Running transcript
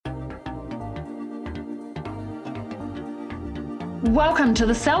Welcome to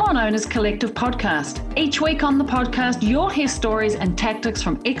the Salon Owners Collective podcast. Each week on the podcast, you'll hear stories and tactics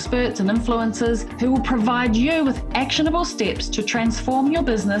from experts and influencers who will provide you with actionable steps to transform your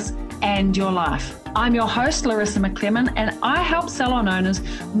business and your life. I'm your host, Larissa McClellan, and I help salon owners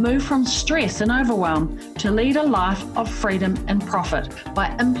move from stress and overwhelm to lead a life of freedom and profit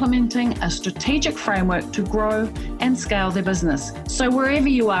by implementing a strategic framework to grow and scale their business. So wherever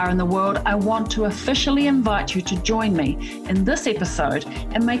you are in the world, I want to officially invite you to join me in this episode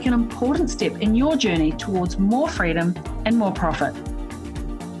and make an important step in your journey towards more freedom and more profit.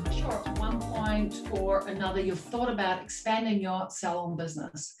 Sure, at one point or another, you've thought about expanding your salon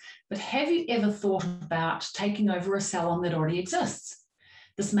business. But have you ever thought about taking over a salon that already exists?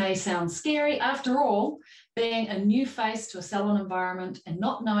 This may sound scary. After all, being a new face to a salon environment and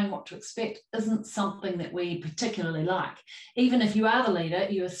not knowing what to expect isn't something that we particularly like. Even if you are the leader,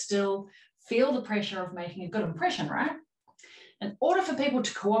 you still feel the pressure of making a good impression, right? In order for people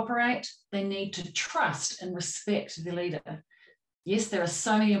to cooperate, they need to trust and respect the leader. Yes, there are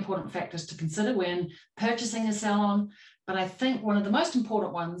so many important factors to consider when purchasing a salon, but I think one of the most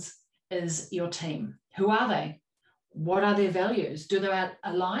important ones is your team. Who are they? What are their values? Do they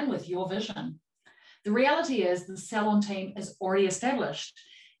align with your vision? The reality is the salon team is already established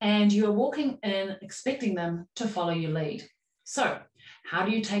and you are walking in expecting them to follow your lead. So how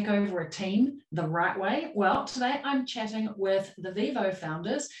do you take over a team the right way? Well, today I'm chatting with the Vivo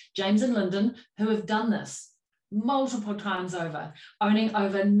founders, James and Lyndon, who have done this multiple times over, owning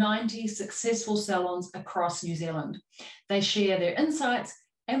over 90 successful salons across New Zealand. They share their insights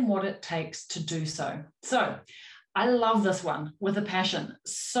and what it takes to do so. So I love this one with a passion.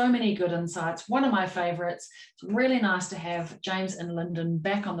 So many good insights. One of my favorites. It's really nice to have James and Lyndon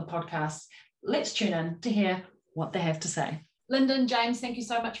back on the podcast. Let's tune in to hear what they have to say. Lyndon, James, thank you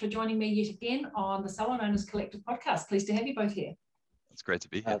so much for joining me yet again on the Salon Owners Collective podcast. Pleased to have you both here. It's great to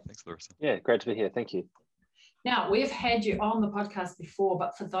be here. Thanks, Larissa. Yeah, great to be here. Thank you. Now, we've had you on the podcast before,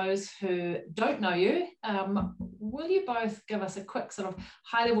 but for those who don't know you, will you both give us a quick sort of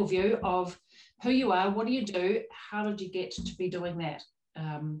high-level view of who you are, what do you do, how did you get to be doing that,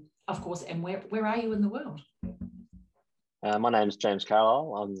 of course, and where are you in the world? My name is James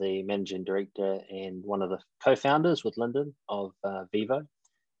Carlisle. I'm the Managing Director and one of the co-founders with Lyndon of Vivo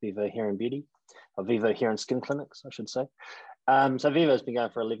Hair and Beauty, or Vivo Hair and Skin Clinics, I should say. So Vivo's been going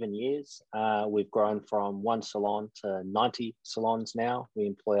for 11 years. We've grown from one salon to 90 salons now. We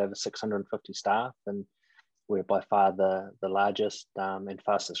employ over 650 staff, and we're by far the largest and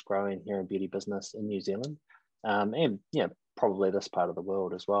fastest growing hair and beauty business in New Zealand, and probably this part of the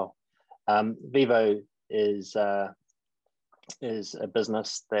world as well. Vivo is a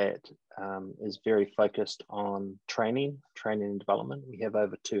business that is very focused on training and development. We have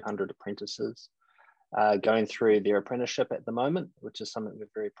over 200 apprentices going through their apprenticeship at the moment, which is something we're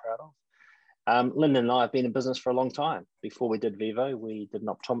very proud of. Lyndon and I have been in business for a long time. Before we did Vivo, we did an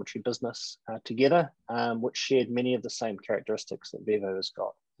optometry business together, which shared many of the same characteristics that Vivo has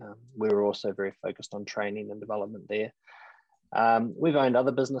got. We were also very focused on training and development there. We've owned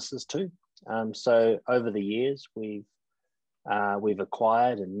other businesses too. So over the years, we've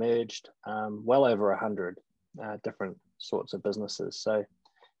acquired and merged well over 100 different sorts of businesses. So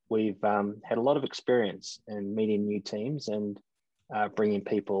we've had a lot of experience in meeting new teams and bringing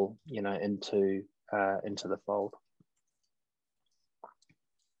people, into the fold.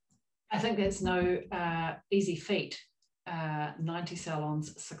 I think that's no easy feat. 90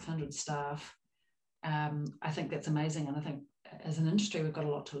 salons, 600 staff. I think that's amazing, and I think as an industry we've got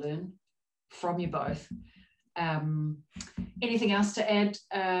a lot to learn from you both. Anything else to add,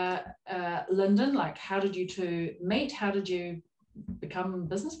 Lyndon? Like, how did you two meet? How did you become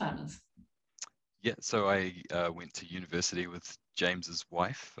business partners? Yeah, so I went to university with James's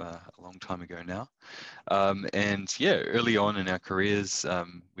wife a long time ago now. And yeah, early on in our careers,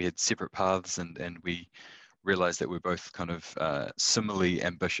 we had separate paths and we realized that we're both kind of similarly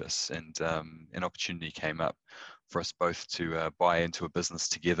ambitious, and an opportunity came up for us both to buy into a business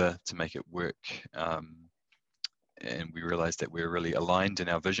together to make it work. And we realized that we're really aligned in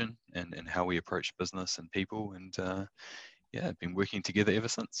our vision and how we approach business and people, and been working together ever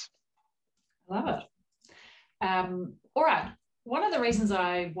since. Love it. All right. One of the reasons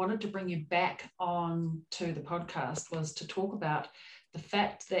I wanted to bring you back on to the podcast was to talk about the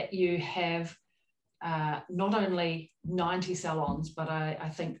fact that you have not only 90 salons, but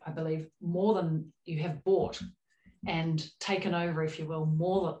I believe more than you have bought and taken over, if you will,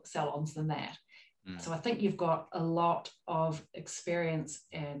 more salons than that. So I think you've got a lot of experience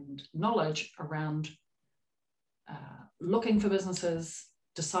and knowledge around looking for businesses,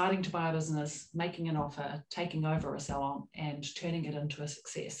 deciding to buy a business, making an offer, taking over a salon, and turning it into a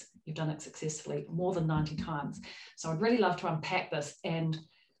success. You've done it successfully more than 90 times. So I'd really love to unpack this, and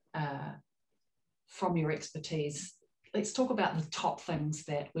from your expertise, let's talk about the top things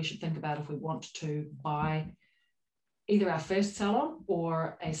that we should think about if we want to buy either our first salon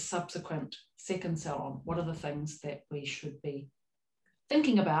or a subsequent second salon. What are the things that we should be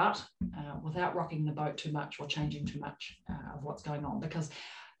thinking about without rocking the boat too much or changing too much of what's going on? Because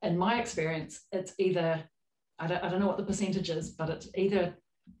in my experience, it's either, I don't know what the percentage is, but it's either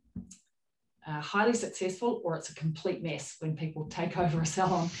highly successful or it's a complete mess when people take over a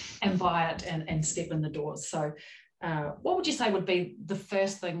salon and buy it and step in the doors. So what would you say would be the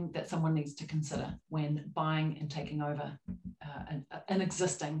first thing that someone needs to consider when buying and taking over an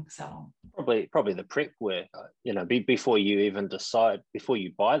existing salon? Probably the prep work, before you even decide, before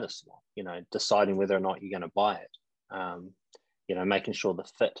you buy the salon, deciding whether or not you're going to buy it, making sure the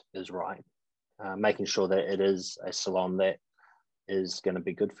fit is right, making sure that it is a salon that is going to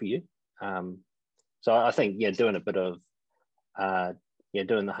be good for you. So I think, doing a bit of,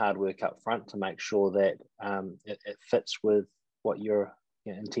 doing the hard work up front to make sure that it fits with what you're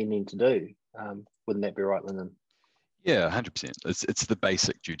intending to do. Wouldn't that be right, Lyndon? Yeah, 100%. It's the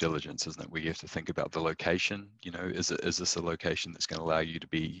basic due diligence, isn't it? Where you have to think about the location. Is this a location that's going to allow you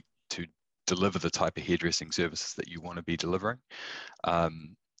to deliver the type of hairdressing services that you want to be delivering?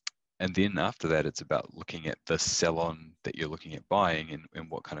 And then after that, it's about looking at the salon that you're looking at buying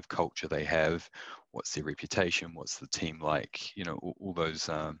and what kind of culture they have, what's their reputation, what's the team like, all those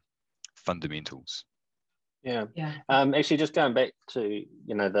fundamentals. Yeah. Actually, just going back to,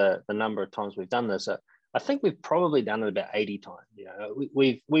 the number of times we've done this, I think we've probably done it about 80 times.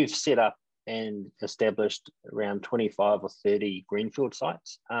 We've set up and established around 25 or 30 greenfield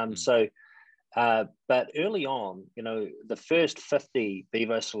sites. But early on, the first 50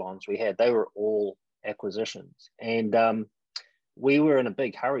 Vivo salons we had, they were all acquisitions. And we were in a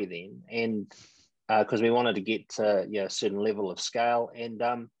big hurry then, and because we wanted to get to a certain level of scale.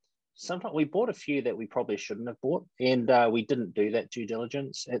 And sometimes we bought a few that we probably shouldn't have bought. And we didn't do that due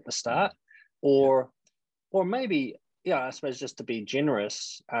diligence at the start. Or maybe, I suppose just to be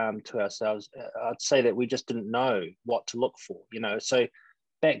generous to ourselves, I'd say that we just didn't know what to look for, So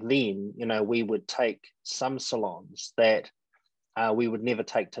back then, we would take some salons that we would never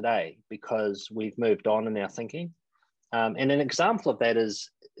take today because we've moved on in our thinking. And an example of that is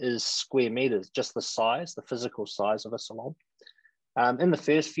square meters, just the size, the physical size of a salon. In the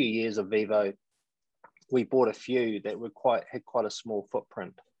first few years of Vivo, we bought a few that had quite a small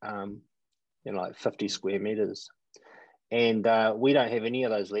footprint, like 50 square meters. And we don't have any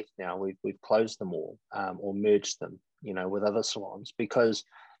of those left now. We've closed them all or merged them, with other salons, because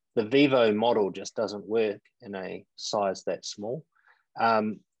the Vivo model just doesn't work in a size that small.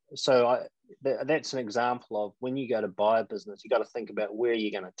 So that's an example of when you go to buy a business, you got to think about where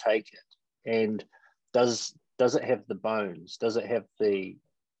you're going to take it, and does it have the bones? Does it have the,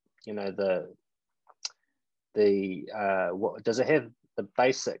 does it have the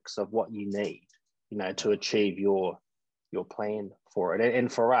basics of what you need, to achieve your plan for it?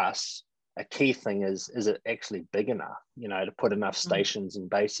 And for us, a key thing is it actually big enough, to put enough stations and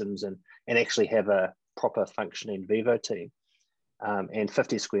basins and actually have a proper functioning Vivo team. And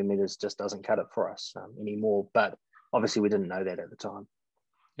 50 square meters just doesn't cut it for us anymore. But obviously we didn't know that at the time.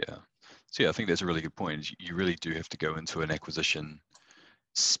 Yeah. So I think that's a really good point. You really do have to go into an acquisition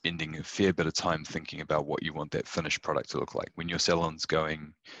spending a fair bit of time thinking about what you want that finished product to look like. When your salon's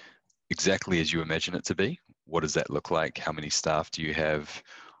going exactly as you imagine it to be, what does that look like? How many staff do you have?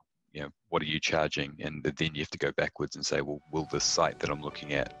 What are you charging? And then you have to go backwards and say, well, will this site that I'm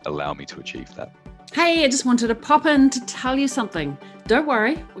looking at allow me to achieve that? Hey, I just wanted to pop in to tell you something. Don't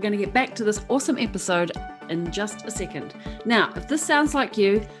worry, we're going to get back to this awesome episode in just a second. Now, if this sounds like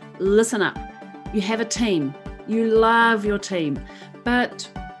you, listen up. You have a team. You love your team, but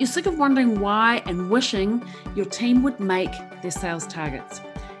you're sick of wondering why and wishing your team would make their sales targets.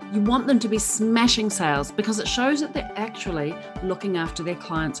 You want them to be smashing sales because it shows that they're actually looking after their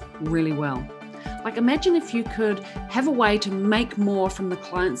clients really well. Like, imagine if you could have a way to make more from the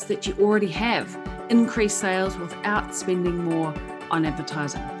clients that you already have, increase sales without spending more on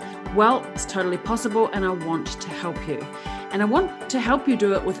advertising. Well, it's totally possible, and I want to help you. And I want to help you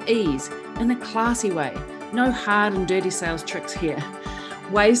do it with ease, in a classy way. No hard and dirty sales tricks here.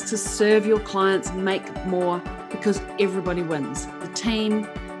 Ways to serve your clients, make more, because everybody wins. The team,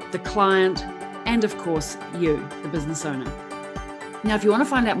 the client, and of course, you, the business owner. Now, if you want to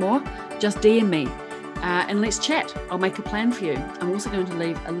find out more, just DM me and let's chat. I'll make a plan for you. I'm also going to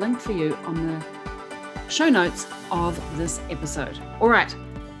leave a link for you on the show notes of this episode. All right,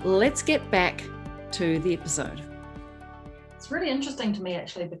 let's get back to the episode. It's really interesting to me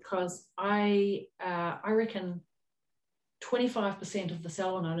actually, because I reckon 25% of the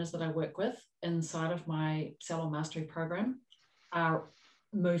salon owners that I work with inside of my salon mastery program are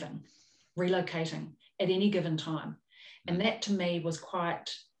moving, relocating at any given time. And that to me was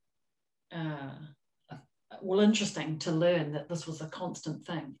quite interesting to learn that this was a constant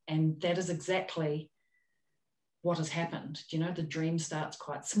thing. And that is exactly what has happened. You know, the dream starts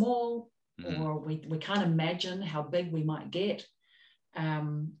quite small, or we can't imagine how big we might get.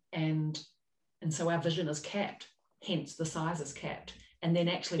 And so our vision is capped, hence the size is capped. And then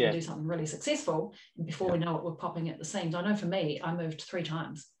actually we do something really successful, and before we know it, we're popping at the seams. I know for me, I moved 3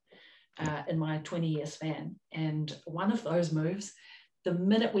 times in my 20-year span. And one of those moves, the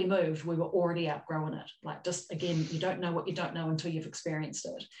minute we moved, we were already outgrowing it. Like, just again, you don't know what you don't know until you've experienced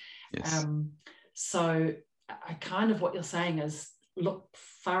it. Yes. So I kind of, what you're saying is look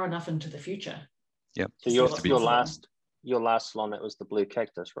far enough into the future. Yep. So your last salon, that was the Blue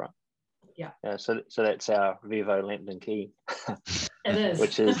Cactus, right? Yeah. So that's our Vivo Lambton Quay. It is.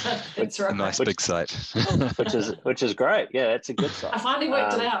 Which is a nice big site. which is great. Yeah, that's a good site. I finally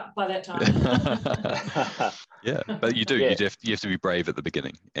worked it out by that time. Yeah, but you do. Yeah. You have to be brave at the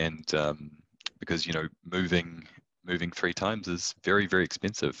beginning, and because moving 3 times is very, very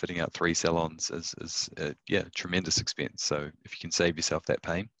expensive. Fitting out 3 salons is tremendous expense. So if you can save yourself that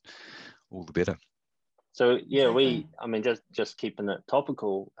pain, all the better. So yeah, Exactly. just keeping it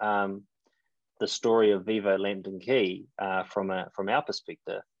topical. The story of Vivo Lambton Quay, from our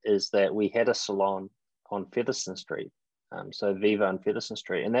perspective, is that we had a salon on Featherston Street, so Vivo on Featherston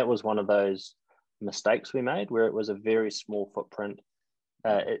Street, and that was one of those mistakes we made, where it was a very small footprint.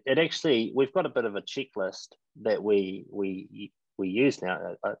 It actually, we've got a bit of a checklist that we use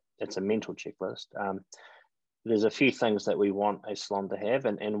now. It's a mental checklist. There's a few things that we want a salon to have,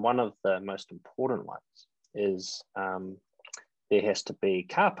 and one of the most important ones is there has to be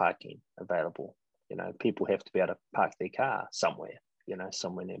car parking available. You know, people have to be able to park their car somewhere,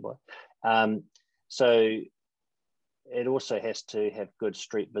 somewhere nearby. So it also has to have good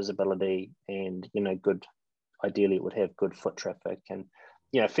street visibility, and, ideally it would have good foot traffic. And,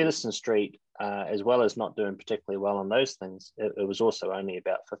 Featherston Street, as well as not doing particularly well on those things, it was also only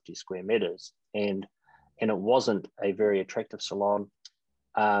about 50 square meters. And it wasn't a very attractive salon.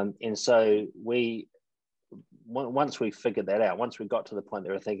 And so once we figured that out, once we got to the point that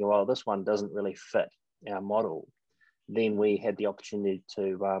we were thinking, well, this one doesn't really fit our model, then we had the opportunity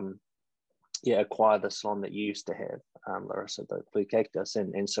to acquire the salon that you used to have, Larissa, the Blue Cactus.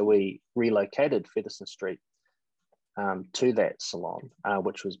 And so we relocated Featherston Street to that salon,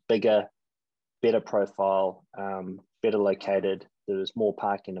 which was bigger, better profile, better located. There was more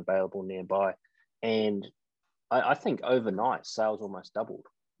parking available nearby. And I think overnight sales almost doubled,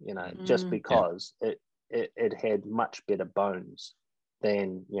 just because it had much better bones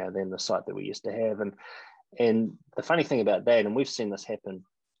than the site that we used to have. And the funny thing about that, and we've seen this happen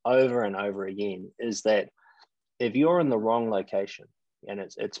over and over again, is that if you're in the wrong location and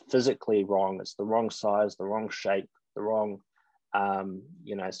it's physically wrong, it's the wrong size, the wrong shape, the wrong,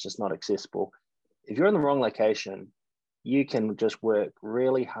 it's just not accessible. If you're in the wrong location, you can just work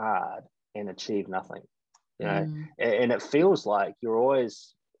really hard and achieve nothing, and it feels like you're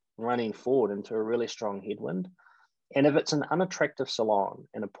always running forward into a really strong headwind. And if it's an unattractive salon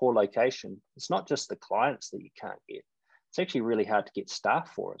in a poor location, it's not just the clients that you can't get. It's actually really hard to get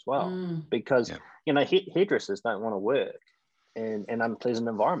staff for as well, because hairdressers don't want to work in an unpleasant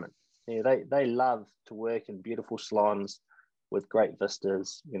environment. They love to work in beautiful salons with great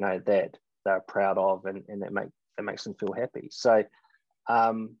vistas, that they're proud of, and that makes them feel happy. So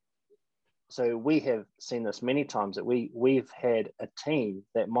so we have seen this many times, that we've had a team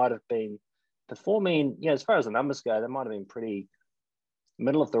that might have been performing, as far as the numbers go, they might have been pretty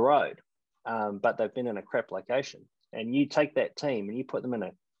middle of the road, but they've been in a crap location. And you take that team and you put them in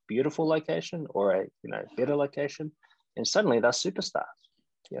a beautiful location or a better location, and suddenly they're superstars.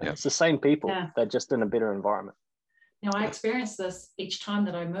 It's the same people, they're just in a better environment. Now, I experienced this each time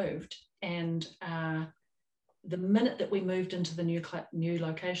that I moved, and the minute that we moved into the new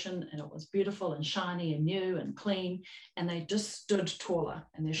location, and it was beautiful and shiny and new and clean, and they just stood taller,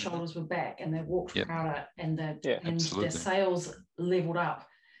 and their shoulders were back, and they walked prouder, and their sales leveled up,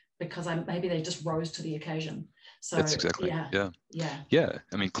 because maybe they just rose to the occasion. So that's exactly yeah.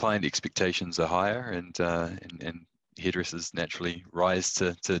 I mean, client expectations are higher, and hairdressers naturally rise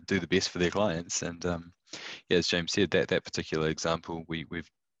to do the best for their clients. And as James said, that particular example, we've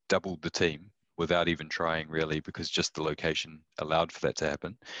doubled the team without even trying really, because just the location allowed for that to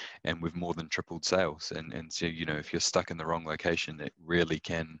happen. And we've more than tripled sales. And so, you know, if you're stuck in the wrong location, it really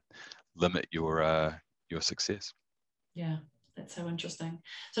can limit your success. Yeah, that's so interesting.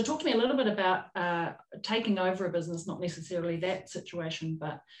 So talk to me a little bit about taking over a business, not necessarily that situation,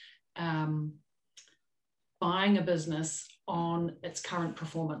 but buying a business on its current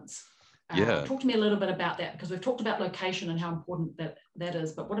performance. Talk to me a little bit about that, because we've talked about location and how important that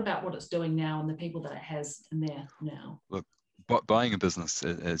is, but what about what it's doing now and the people that it has in there now? Look, buying a business,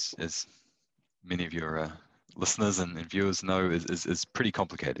 as many of your listeners and viewers know, is pretty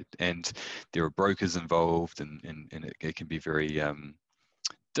complicated, and there are brokers involved, and it can be very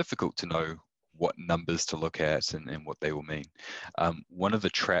difficult to know what numbers to look at and what they will mean. One of the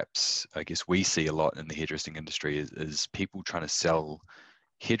traps I guess we see a lot in the hairdressing industry is people trying to sell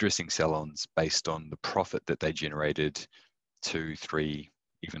hairdressing salons based on the profit that they generated 2, 3,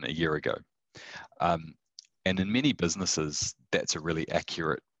 even a year ago. And in many businesses, that's a really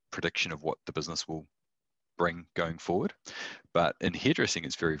accurate prediction of what the business will bring going forward. But in hairdressing,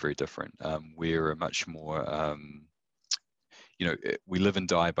 it's very, very different. We're a much more, you know, we live and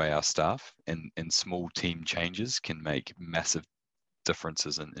die by our staff, and small team changes can make massive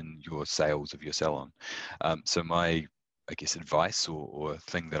differences in your sales of your salon. So my, I guess, advice or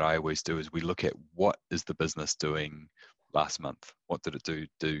thing that I always do is we look at what is the business doing last month? What did it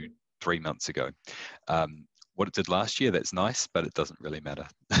do 3 months ago? What it did last year, that's nice, but it doesn't really matter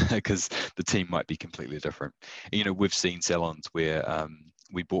because the team might be completely different. And, you know, we've seen salons where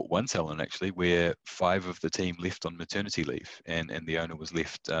we bought one salon actually where 5 of the team left on maternity leave, and the owner was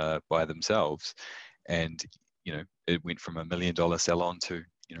left by themselves. And, you know, it went from $1 million salon to,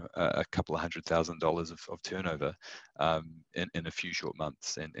 you know, a couple of $100,000 of turnover in a few short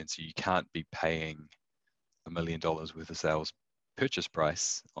months. And so you can't be paying $1 million worth of sales purchase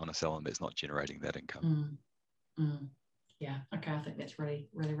price on a salon that's not generating that income. Yeah, okay, I think that's really,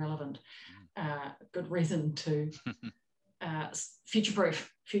 really relevant. Good reason to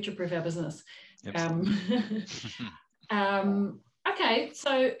future-proof our business. Okay,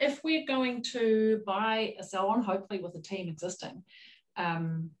 so if we're going to buy a salon, hopefully with a team existing,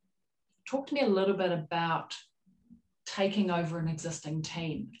 talk to me a little bit about taking over an existing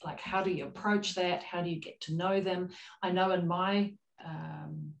team. Like, how do you approach that? How do you get to know them? I know in my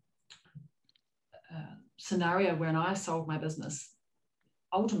scenario when I sold my business,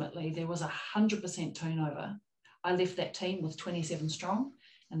 ultimately there was 100% turnover. I left that team with 27 strong,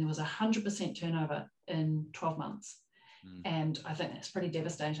 and there was 100% turnover in 12 months. And I think that's pretty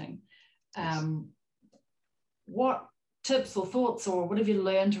devastating. Yes. What tips or thoughts, or what have you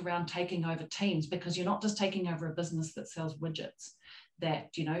learned around taking over teams? Because you're not just taking over a business that sells widgets,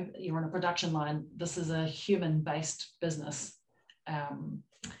 that, you know, you're on a production line. This is a human-based business.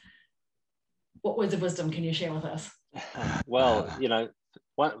 What words of wisdom can you share with us? Well, you know,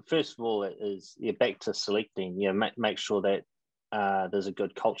 first of all, is you're back to selecting. You know, make sure that there's a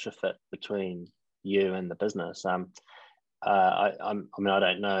good culture fit between you and the business. I mean, I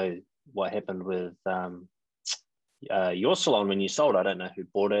don't know what happened with your salon when you sold. I don't know who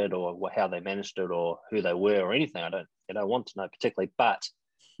bought it or how they managed it or who they were or anything. I don't want to know particularly. But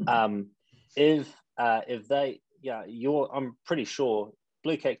if they, yeah, I'm pretty sure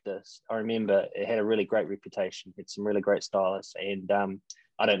Blue Cactus, I remember it had a really great reputation. Had some really great stylists, and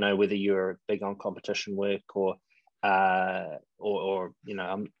I don't know whether you're big on competition work or you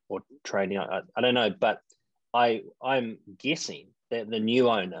know, or training. I don't know, but I'm guessing that the new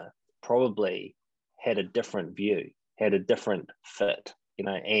owner probably had a different view, had a different fit, you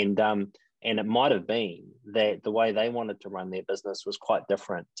know, and it might have been that the way they wanted to run their business was quite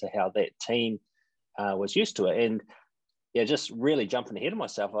different to how that team was used to it. And yeah, just really jumping ahead of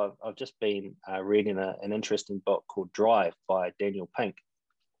myself, I've just been reading an interesting book called Drive by Daniel Pink,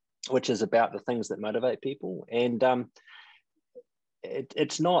 which is about the things that motivate people. And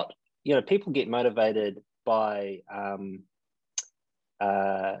it's not, you know, people get motivated by a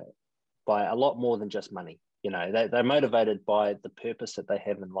lot more than just money. You know, they're motivated by the purpose that they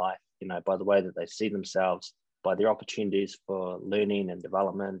have in life, you know, by the way that they see themselves, by their opportunities for learning and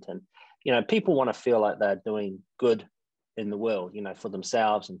development. And, you know, people want to feel like they're doing good in the world, you know, for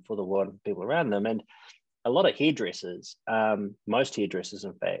themselves and for the world and people around them. And a lot of hairdressers, most hairdressers,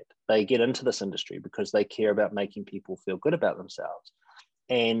 in fact, they get into this industry because they care about making people feel good about themselves.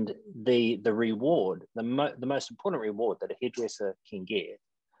 And the reward, the most important reward that a hairdresser can get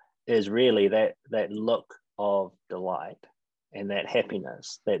is really that look of delight and that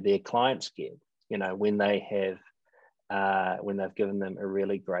happiness that their clients get, you know, when they've given them a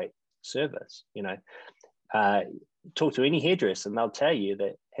really great service. You know, talk to any hairdresser and they'll tell you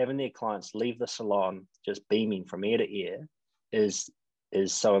that having their clients leave the salon just beaming from ear to ear is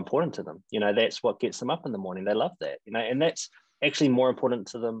so important to them. That's what gets them up in the morning. They love that, and that's actually more important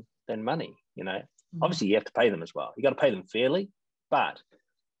to them than money. Obviously you have to pay them as well. You got to pay them fairly, but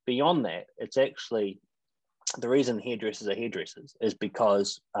beyond that, it's actually the reason hairdressers are hairdressers is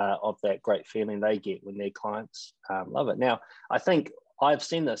because of that great feeling they get when their clients love it. Now, I think I've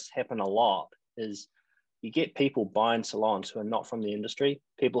seen this happen a lot is you get people buying salons who are not from the industry,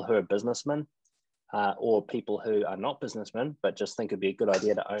 people who are businessmen, or people who are not businessmen, but just think it'd be a good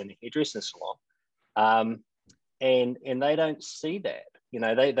idea to own a hairdressing salon. And they don't see that,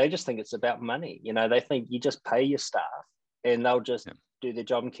 they just think it's about money. They think you just pay your staff and they'll just do their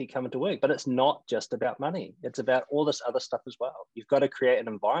job and keep coming to work. But it's not just about money. It's about all this other stuff as well. You've got to create an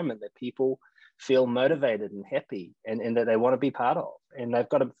environment that people feel motivated and happy and that they want to be part of. And they've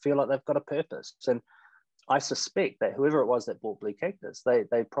got to feel like they've got a purpose. And I suspect that whoever it was that bought Blue Cactus,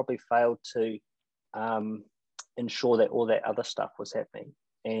 they probably failed to ensure that all that other stuff was happening.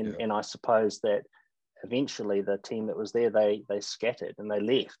 And I suppose that eventually the team that was there, they scattered and they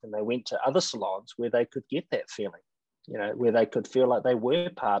left and they went to other salons where they could get that feeling, where they could feel like they were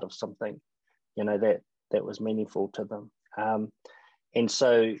part of something, that was meaningful to them. And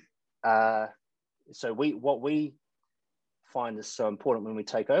so what we find is so important when we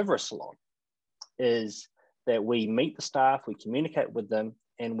take over a salon is that we meet the staff, we communicate with them,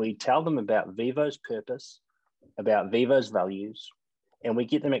 and we tell them about Vivo's purpose, about Vivo's values, and we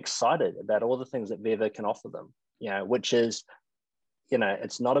get them excited about all the things that Vivo can offer them, which is,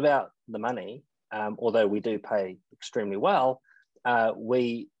 it's not about the money, although we do pay extremely well.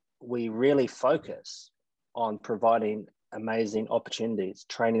 We really focus on providing amazing opportunities,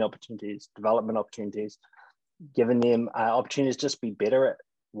 training opportunities, development opportunities, giving them opportunities to just be better at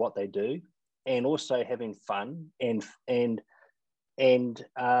what they do, and also having fun and having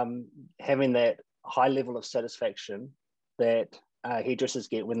that high level of satisfaction that hairdressers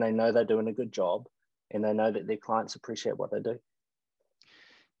get when they know they're doing a good job and they know that their clients appreciate what they do.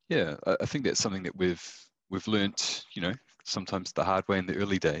 Yeah, I think that's something that we've learnt, sometimes the hard way in the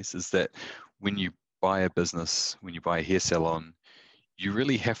early days, is that when you buy a business, when you buy a hair salon, you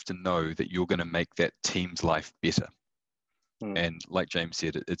really have to know that you're going to make that team's life better. And like James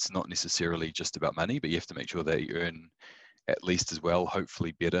said, it's not necessarily just about money, but you have to make sure they earn at least as well,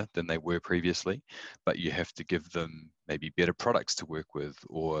 hopefully better than they were previously. But you have to give them maybe better products to work with,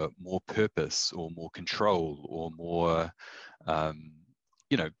 or more purpose, or more control, or more,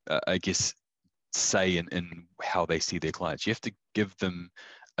 I guess, say in how they see their clients. You have to give them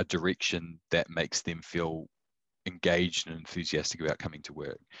a direction that makes them feel engaged and enthusiastic about coming to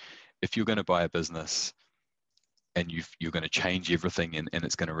work. If you're going to buy a business and you're going to change everything and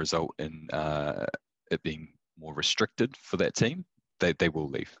it's going to result in it being more restricted for that team, they will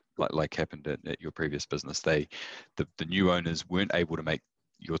leave, like happened at your previous business. The new owners weren't able to make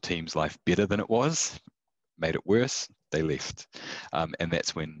your team's life better than it was, made it worse, they left. And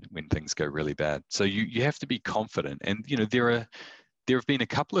that's when things go really bad. So you have to be confident. And there have been a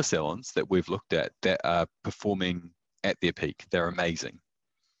couple of salons that we've looked at that are performing at their peak. They're amazing.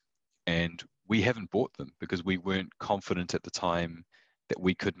 And we haven't bought them because we weren't confident at the time that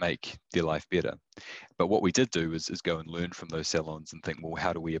we could make their life better. But what we did do is go and learn from those salons and think, well,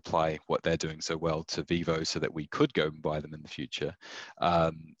 how do we apply what they're doing so well to Vivo so that we could go and buy them in the future?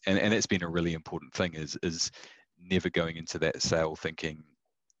 And it's been a really important thing is never going into that sale thinking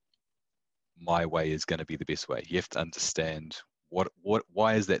my way is going to be the best way. You have to understand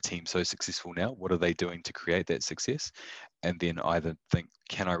why is that team so successful now? What are they doing to create that success? And then either think,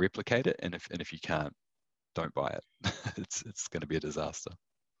 can I replicate it? And if you can't, don't buy it. It's going to be a disaster.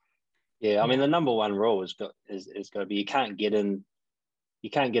 Yeah, I mean, the number one rule is going to be you can't get in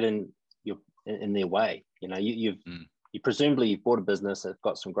their way. You presumably you've bought a business that's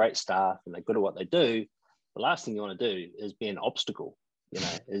got some great staff and they're good at what they do. The last thing you want to do is be an obstacle.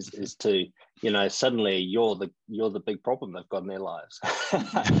 Is to suddenly you're the big problem they've got in their lives.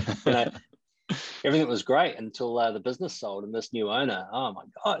 Everything was great until the business sold, and this new owner, oh my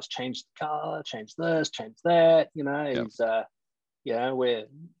God, it's changed the color, changed this, changed that. He's we're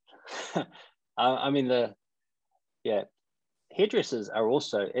I mean hairdressers are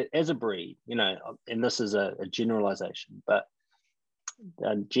also, as a breed, and this is a generalization, but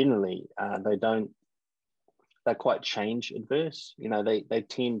generally they're quite change adverse. They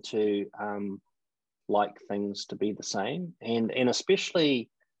tend to like things to be the same, and especially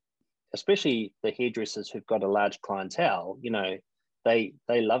the hairdressers who've got a large clientele. They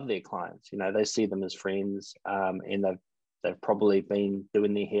love their clients. They see them as friends, and they've probably been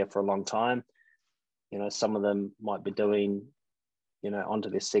doing their hair for a long time. Some of them might be doing onto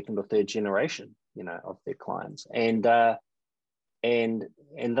their second or third generation, of their clients. And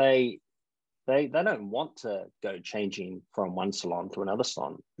they don't want to go changing from one salon to another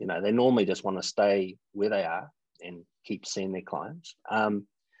salon. They normally just want to stay where they are and keep seeing their clients.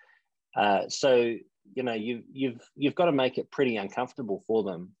 So you've got to make it pretty uncomfortable for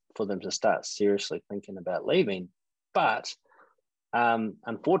them to start seriously thinking about leaving. But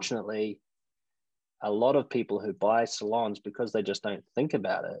unfortunately, a lot of people who buy salons, because they just don't think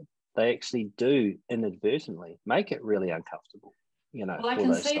about it, they actually do inadvertently make it really uncomfortable. Well, I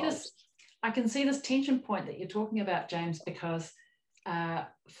can see this. I can see this tension point that you're talking about, James, because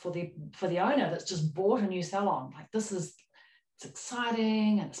for the owner that's just bought a new salon, like it's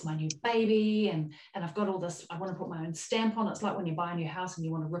exciting and it's my new baby and I've got all this, I want to put my own stamp on it. It's like when you buy a new house and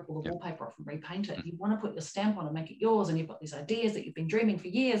you want to rip all the wallpaper off and repaint it. You want to put your stamp on and make it yours, and you've got these ideas that you've been dreaming for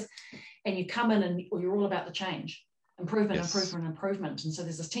years, and you come in and you're all about the change, improvement. And so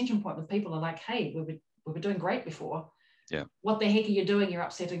there's this tension point with people are like, hey, we were doing great before. Yeah. What the heck are you doing? You're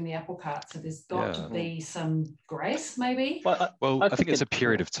upsetting the apple cart. So there's got to be some grace, maybe. Well, I think it's a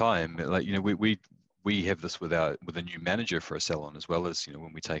period of time. Like, we have this with a new manager for a salon, as well as,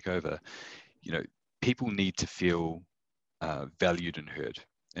 when we take over, people need to feel valued and heard,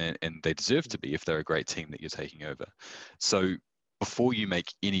 and they deserve to be if they're a great team that you're taking over. So before you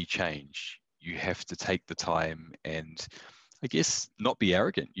make any change, you have to take the time and, I guess, not be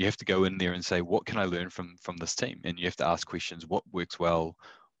arrogant. You have to go in there and say, what can I learn from this team? And you have to ask questions: what works well,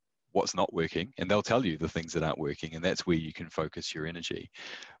 what's not working? And they'll tell you the things that aren't working, and that's where you can focus your energy.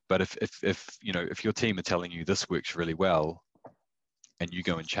 But if your team are telling you this works really well, and you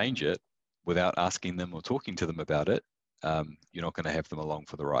go and change it without asking them or talking to them about it, you're not going to have them along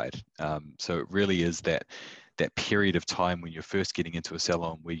for the ride. So it really is that period of time when you're first getting into a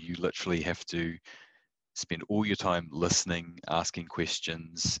salon where you literally have to spend all your time listening, asking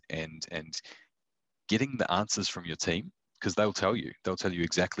questions, and getting the answers from your team, because they'll tell you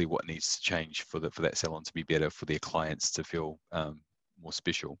exactly what needs to change for that salon to be better, for their clients to feel more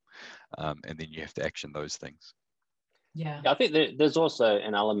special, and then you have to action those things. Yeah, I think there's also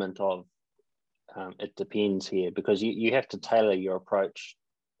an element of it depends here, because you have to tailor your approach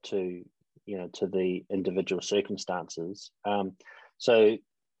to the individual circumstances. So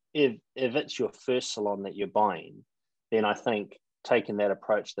if it's your first salon that you're buying, then I think taking that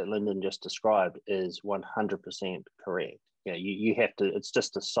approach that Lyndon just described is 100% correct. You have to, it's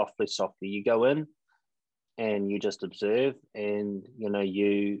just a softly, you go in and you just observe, and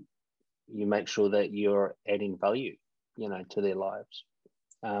you make sure that you're adding value to their lives,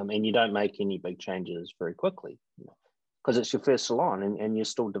 and you don't make any big changes very quickly, because it's your first salon and you're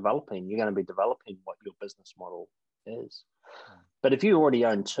still developing. You're going to be developing what your business model is. But if you already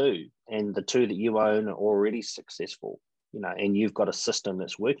own two, and the two that you own are already successful, and you've got a system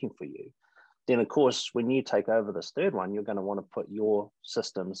that's working for you, then of course, when you take over this third one, you're going to want to put your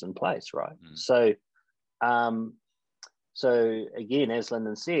systems in place, right? So again, as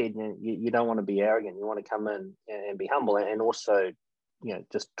Lyndon said, you don't want to be arrogant. You want to come in and be humble, and also,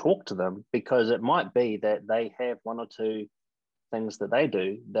 just talk to them, because it might be that they have one or two things that they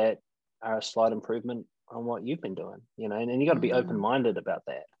do that are a slight improvement on what you've been doing, and you got to be open-minded about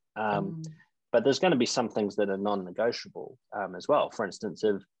that. But there's going to be some things that are non-negotiable as well. For instance,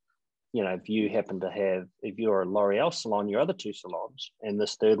 if you happen to have, if you're a L'Oreal salon, your other two salons, and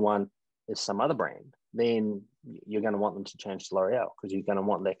this third one is some other brand, then you're going to want them to change to L'Oreal, because you're going to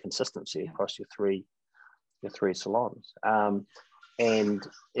want that consistency across your three salons. And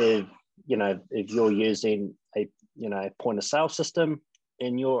if you're using a point of sale system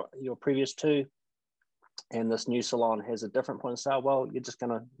in your previous two, and this new salon has a different point of sale, well, you're just going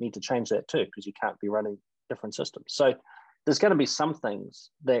to need to change that too, because you can't be running different systems. So there's going to be some things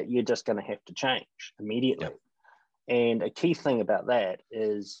that you're just going to have to change immediately. Yep. And a key thing about that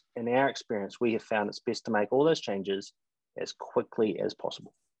is, in our experience, we have found it's best to make all those changes as quickly as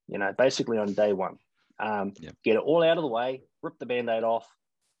possible, basically on day one. Get it all out of the way, rip the Band-Aid off,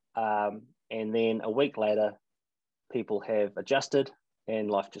 and then a week later, people have adjusted and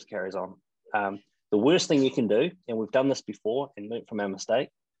life just carries on. The worst thing you can do, and we've done this before and learned from our mistake,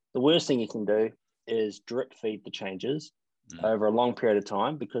 the worst thing you can do is drip feed the changes over a long period of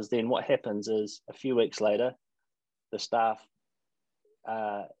time, because then what happens is a few weeks later, the staff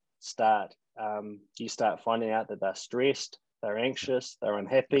you start finding out that they're stressed, they're anxious, they're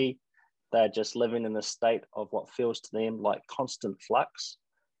unhappy, they're just living in a state of what feels to them like constant flux,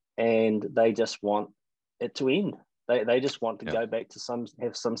 and they just want it to end. They just want to go back to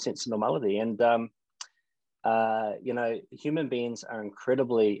have some sense of normality. And human beings are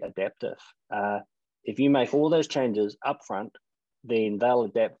incredibly adaptive. If you make all those changes up front, then they'll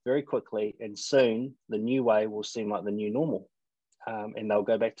adapt very quickly, and soon the new way will seem like the new normal, and they'll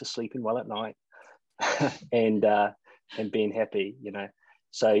go back to sleeping well at night and being happy, you know.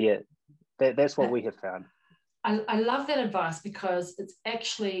 So yeah, that's what we have found. I love that advice, because it's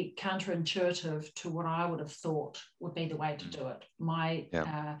actually counterintuitive to what I would have thought would be the way to do it.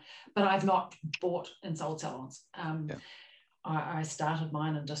 But I've not bought and sold salons. I started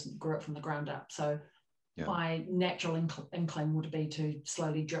mine and just grew it from the ground up. So my natural inkling would be to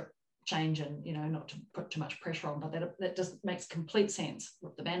slowly drip change and, you know, not to put too much pressure on, but that just makes complete sense.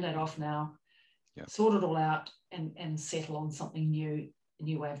 Rip the Band-Aid off now, sort it all out, and settle on something new, a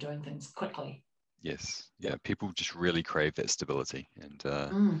new way of doing things quickly. Yes, people just really crave that stability, and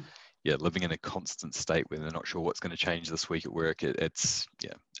living in a constant state where they're not sure what's going to change this week at work, it's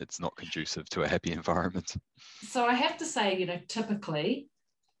not conducive to a happy environment. So I have to say, you know, typically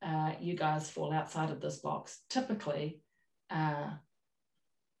you guys fall outside of this box. Typically a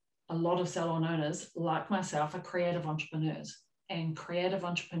lot of salon owners like myself are creative entrepreneurs, and creative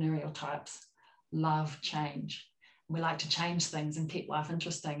entrepreneurial types love change. We like to change things and keep life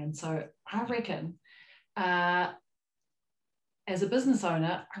interesting. And so I reckon, as a business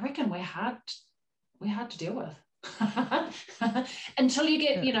owner, I reckon we're hard to deal with until you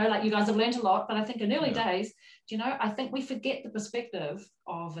get, you know, like you guys have learned a lot. But I think in early days, you know, I think we forget the perspective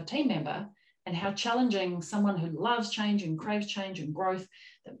of a team member and how challenging someone who loves change and craves change and growth.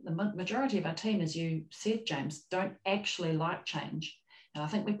 The majority of our team, as you said, James, don't actually like change. And I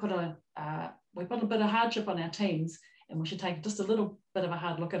think we put a bit of hardship on our teams, and we should take just a little bit of a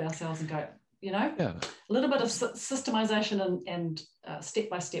hard look at ourselves and go, you know, a little bit of systemization and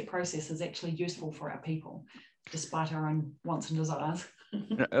step-by-step process is actually useful for our people, despite our own wants and desires.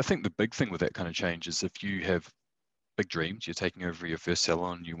 I think the big thing with that kind of change is if you have big dreams, you're taking over your first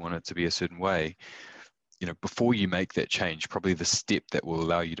salon, you want it to be a certain way, you know, before you make that change, probably the step that will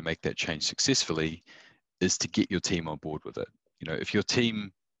allow you to make that change successfully is to get your team on board with it. You know, if your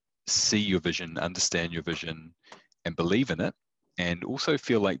team see your vision, understand your vision, and believe in it, and also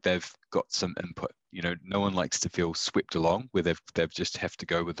feel like they've got some input. You know, no one likes to feel swept along where they've just have to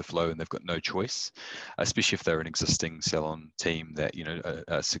go with the flow and they've got no choice, especially if they're an existing salon team that, you know,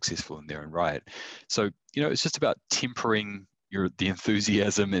 are successful in their own right. So, you know, it's just about tempering the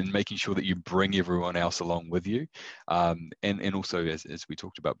enthusiasm and making sure that you bring everyone else along with you. And also, as we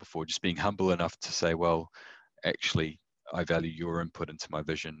talked about before, just being humble enough to say, well, actually, I value your input into my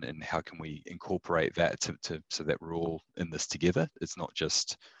vision, and how can we incorporate that so that we're all in this together? It's not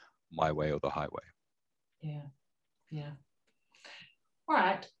just my way or the highway. Yeah. All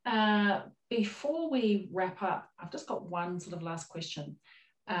right. Before we wrap up, I've just got one sort of last question.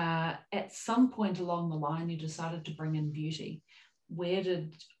 At some point along the line, you decided to bring in beauty. Where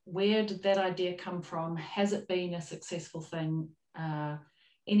did that idea come from? Has it been a successful thing?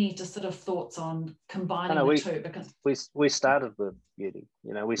 Any just sort of thoughts on combining the two? Because we started with beauty.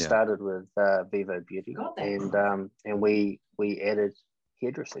 You know, we started with Vivo Beauty, and we added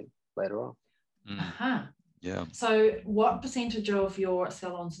hairdressing later on. Yeah. So, what percentage of your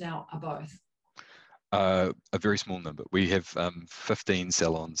salons now are both? A very small number. We have 15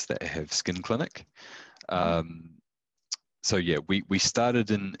 salons that have skin clinic. So yeah, we started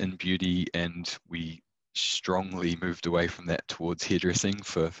in beauty, and we strongly moved away from that towards hairdressing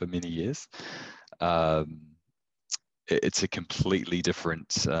for many years. It's a completely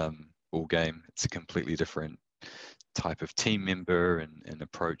different ball game. It's a completely different type of team member and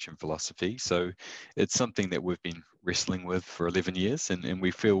approach and philosophy. So it's something that we've been wrestling with for 11 years, and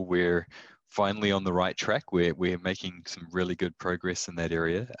we feel we're finally on the right track. We're making some really good progress in that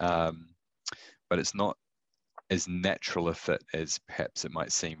area, but it's not as natural a fit as perhaps it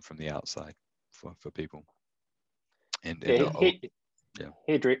might seem from the outside for people. And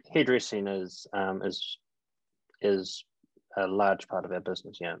hairdressing is a large part of our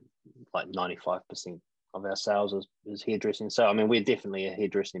business. Yeah, like 95% of our sales is hairdressing. So I mean, we're definitely a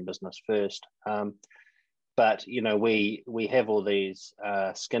hairdressing business first. But you know, we have all these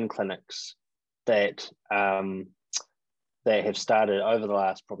skin clinics that have started over the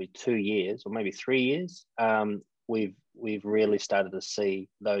last probably 2 years or maybe 3 years. We've really started to see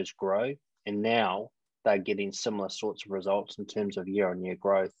those grow, and now they're getting similar sorts of results in terms of year-on-year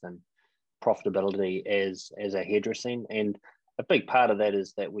growth and profitability as our hairdressing. And a big part of that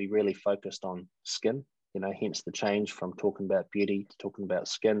is that we really focused on skin, you know, hence the change from talking about beauty to talking about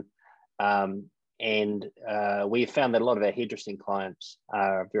skin. And we have found that a lot of our hairdressing clients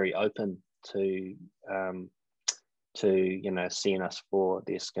are very open to you know, seeing us for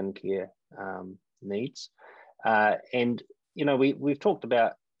their skincare needs. And you know, we've talked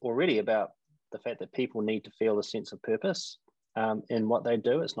about already about the fact that people need to feel a sense of purpose, in what they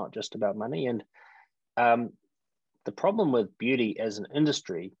do. It's not just about money. And the problem with beauty as an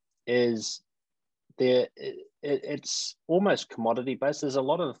industry is it's almost commodity based. There's a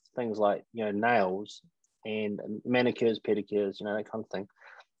lot of things like, nails and manicures, pedicures, that kind of thing,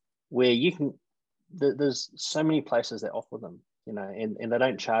 where there's so many places that offer them, and they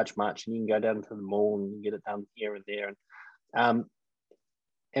don't charge much, and you can go down to the mall and you get it done here and there.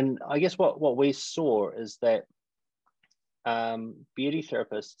 And I guess what we saw is that beauty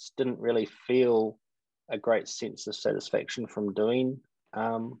therapists didn't really feel a great sense of satisfaction from doing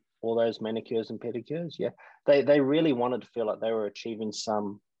all those manicures and pedicures. Yeah, they really wanted to feel like they were achieving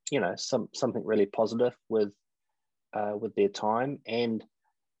something really positive with their time. And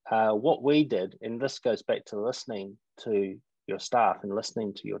what we did, and this goes back to listening to your staff and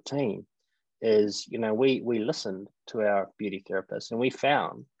listening to your team, is we listened to our beauty therapists, and we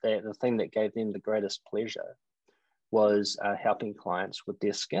found that the thing that gave them the greatest pleasure was helping clients with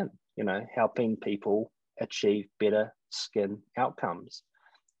their skin, helping people achieve better skin outcomes.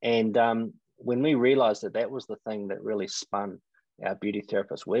 And when we realized that was the thing that really spun our beauty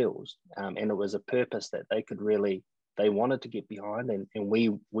therapist wheels, and it was a purpose that they wanted to get behind, and we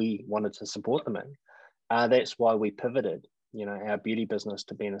wanted to support them in, that's why we pivoted, our beauty business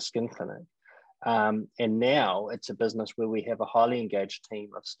to being a skin clinic. And now it's a business where we have a highly engaged team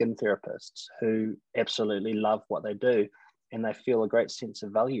of skin therapists who absolutely love what they do, and they feel a great sense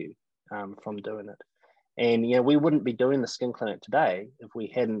of value from doing it. And we wouldn't be doing the skin clinic today if we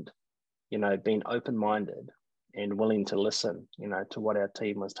hadn't, been open-minded and willing to listen, to what our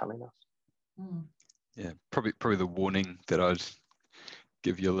team was telling us. Mm. Yeah, probably the warning that I'd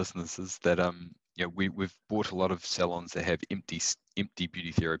give your listeners is that we've bought a lot of salons that have empty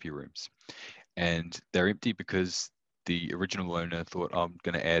beauty therapy rooms, and they're empty because the original owner thought, I'm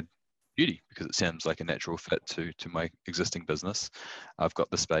going to add beauty because it sounds like a natural fit to my existing business. I've got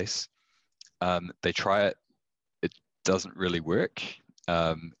the space. They try it, it doesn't really work,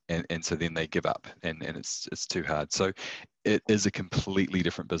 and so then they give up, and it's too hard. So it is a completely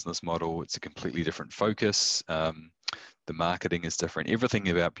different business model. It's a completely different focus. The marketing is different. Everything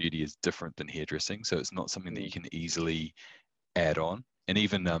about beauty is different than hairdressing. So it's not something that you can easily add on. And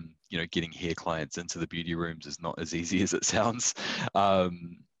even getting hair clients into the beauty rooms is not as easy as it sounds.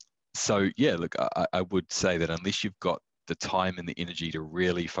 So yeah, look, I would say that unless you've got the time and the energy to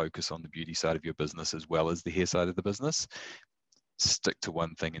really focus on the beauty side of your business as well as the hair side of the business, stick to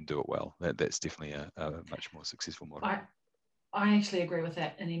one thing and do it well. That's definitely a much more successful model. I actually agree with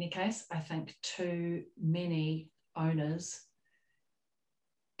that. In any case, I think too many owners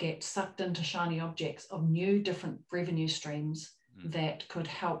get sucked into shiny objects of new different revenue streams that could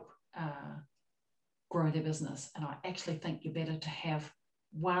help grow their business. And I actually think you're better to have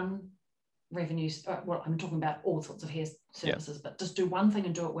one revenue, well, I'm talking about all sorts of hair services, but just do one thing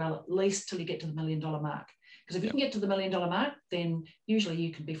and do it well, at least till you get to the $1 million mark. Because if you can get to the $1 million mark, then usually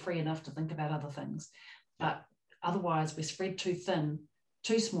you can be free enough to think about other things. But otherwise, we're spread too thin,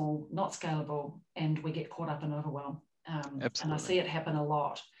 too small, not scalable, and we get caught up in overwhelm. And I see it happen a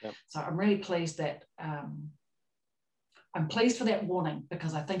lot. Yep. So I'm really pleased that I'm pleased for that warning,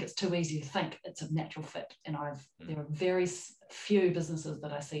 because I think it's too easy to think it's a natural fit. And there are very few businesses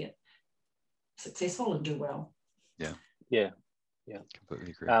that I see it successful and do well. Yeah.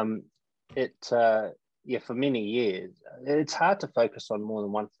 Completely agree. For many years, it's hard to focus on more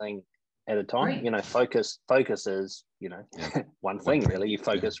than one thing at a time. Right. Focus is, one thing really. You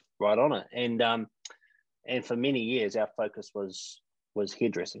focus right on it. And for many years, our focus was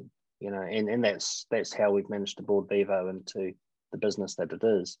hairdressing, and that's how we've managed to build Vivo into the business that it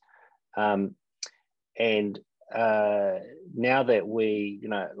is. And now that we,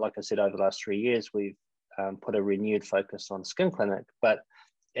 like I said, over the last 3 years, we've put a renewed focus on skin clinic, but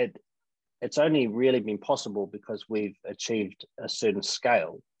it's only really been possible because we've achieved a certain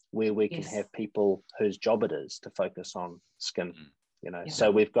scale where we can have people whose job it is to focus on skin, So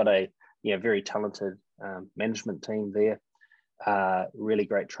we've got a very talented management team there, really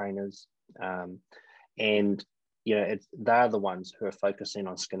great trainers, and they're the ones who are focusing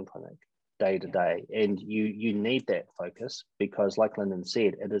on skin clinic day to day. And you need that focus because, like Lyndon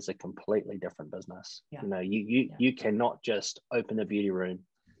said, it is a completely different business. You cannot just open a beauty room,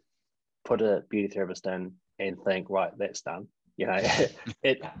 put a beauty therapist in, and think, right, that's done.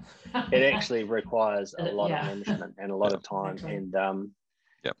 It actually requires a lot of management and a lot of time. And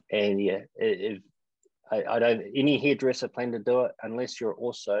if I don't any hairdresser plan to do it unless you're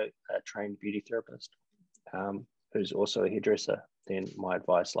also a trained beauty therapist who's also a hairdresser. Then my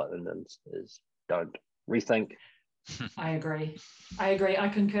advice, like Lyndon's, is don't rethink. I agree. I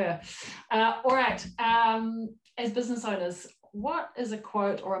concur. All right. As business owners, what is a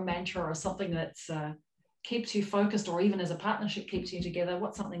quote or a mantra or something that's keeps you focused, or even as a partnership keeps you together?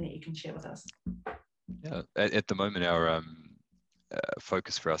 What's something that you can share with us? Yeah, at the moment, our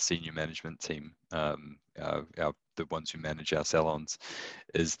focus for our senior management team, the ones who manage our salons,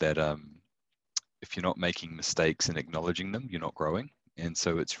 is that if you're not making mistakes and acknowledging them, you're not growing. And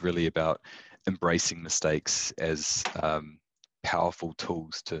so it's really about embracing mistakes as powerful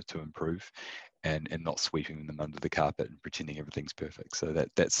tools to improve, and not sweeping them under the carpet and pretending everything's perfect. So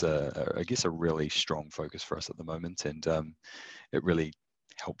that's I guess a really strong focus for us at the moment, and it really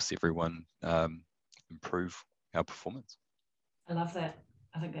helps everyone improve our performance. I love that.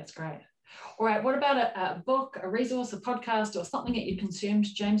 I think that's great. All right, what about a book, a resource, a podcast, or something that you consumed?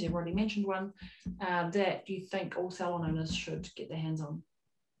 James, you've already mentioned one, that you think all salon owners should get their hands on.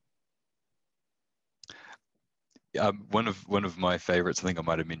 One of my favorites, I think I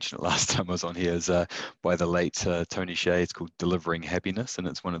might have mentioned it last time I was on here, is by the late Tony Hsieh. It's called Delivering Happiness, and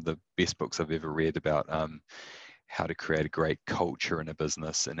it's one of the best books I've ever read about how to create a great culture in a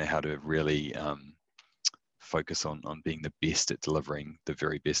business, and how to really focus on being the best at delivering the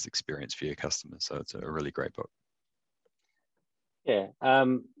very best experience for your customers. So it's a really great book. Yeah.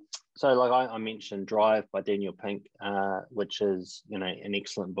 So like I mentioned Drive by Daniel Pink, which is, an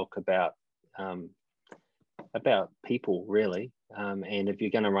excellent book about people, really. And if you're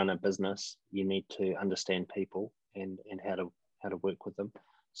going to run a business, you need to understand people and how to work with them.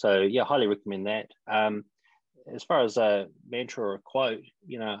 So yeah, highly recommend that. As far as a mantra or a quote,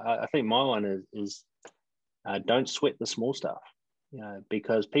 I think my one is don't sweat the small stuff,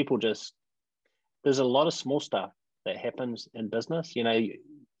 because people there's a lot of small stuff that happens in business.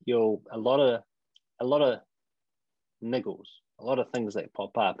 You'll a lot of niggles, a lot of things that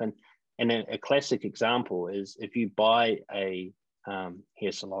pop up, and a classic example is if you buy a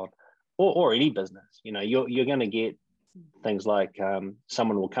hair salon or any business, you're going to get things like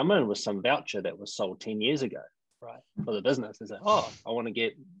someone will come in with some voucher that was sold 10 years ago, right, for the business. They say, oh, I want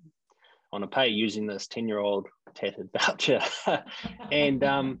to pay using this 10-year-old tattered voucher.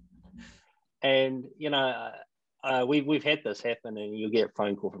 and we've had this happen, and you'll get a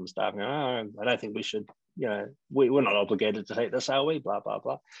phone call from staff going, oh, I don't think we should, we're not obligated to take this, are we? Blah, blah,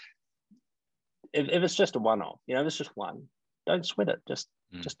 blah. If it's just a one-off, if it's just one, don't sweat it. Just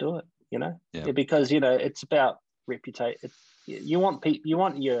do it, Yeah, because, it's about reputation. You want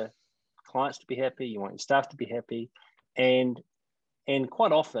your clients to be happy. You want your staff to be happy. And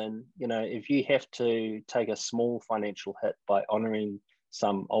quite often, if you have to take a small financial hit by honoring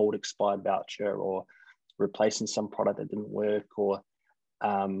some old expired voucher or replacing some product that didn't work, or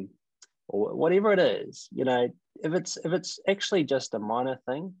whatever it is, if it's actually just a minor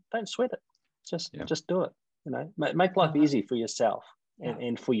thing, don't sweat it. Just do it. Make life easy for yourself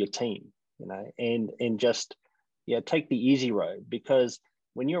and for your team. And just take the easy road, because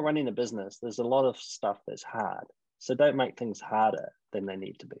when you're running a business, there's a lot of stuff that's hard. So don't make things harder than they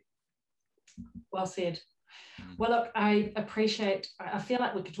need to be. Well said. Well, look, I feel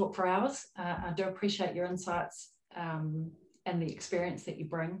like we could talk for hours. I do appreciate your insights and the experience that you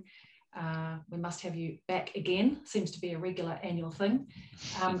bring. We must have you back again. Seems to be a regular annual thing.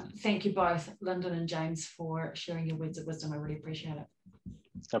 Thank you both, Lyndon and James, for sharing your words of wisdom. I really appreciate it.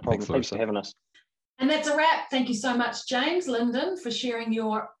 No problem. Thanks for having us. And that's a wrap. Thank you so much, James, Lyndon, for sharing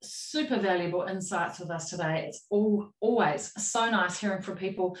your super valuable insights with us today. It's always so nice hearing from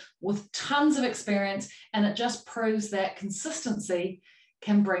people with tons of experience, and it just proves that consistency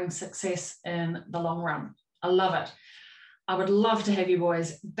can bring success in the long run. I love it. I would love to have you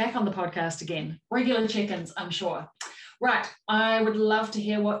boys back on the podcast again. Regular check-ins, I'm sure. Right, I would love to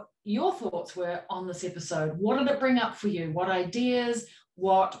hear what your thoughts were on this episode. What did it bring up for you? What ideas?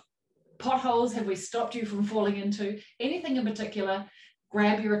 What potholes have we stopped you from falling into? Anything in particular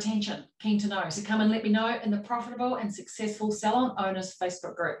grab your attention? Keen to know. So come and let me know in the Profitable and Successful Salon Owners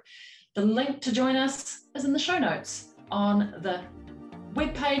Facebook group. The link to join us is in the show notes on the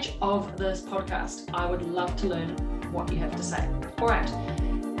webpage of this podcast. I would love to learn what you have to say. All right.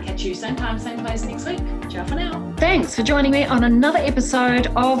 Catch you same time, same place next week. Ciao for now. Thanks for joining me on another episode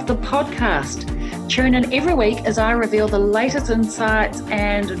of the podcast. Tune in every week as I reveal the latest insights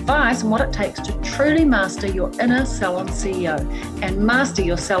and advice on what it takes to truly master your inner salon CEO and master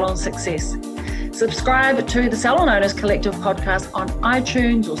your salon success. Subscribe to the Salon Owners Collective podcast on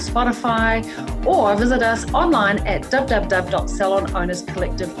iTunes or Spotify, or visit us online at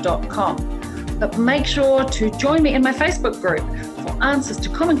www.salonownerscollective.com. But make sure to join me in my Facebook group for answers to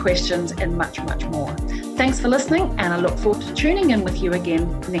common questions and much, much more. Thanks for listening, and I look forward to tuning in with you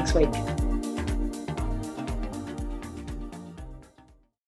again next week.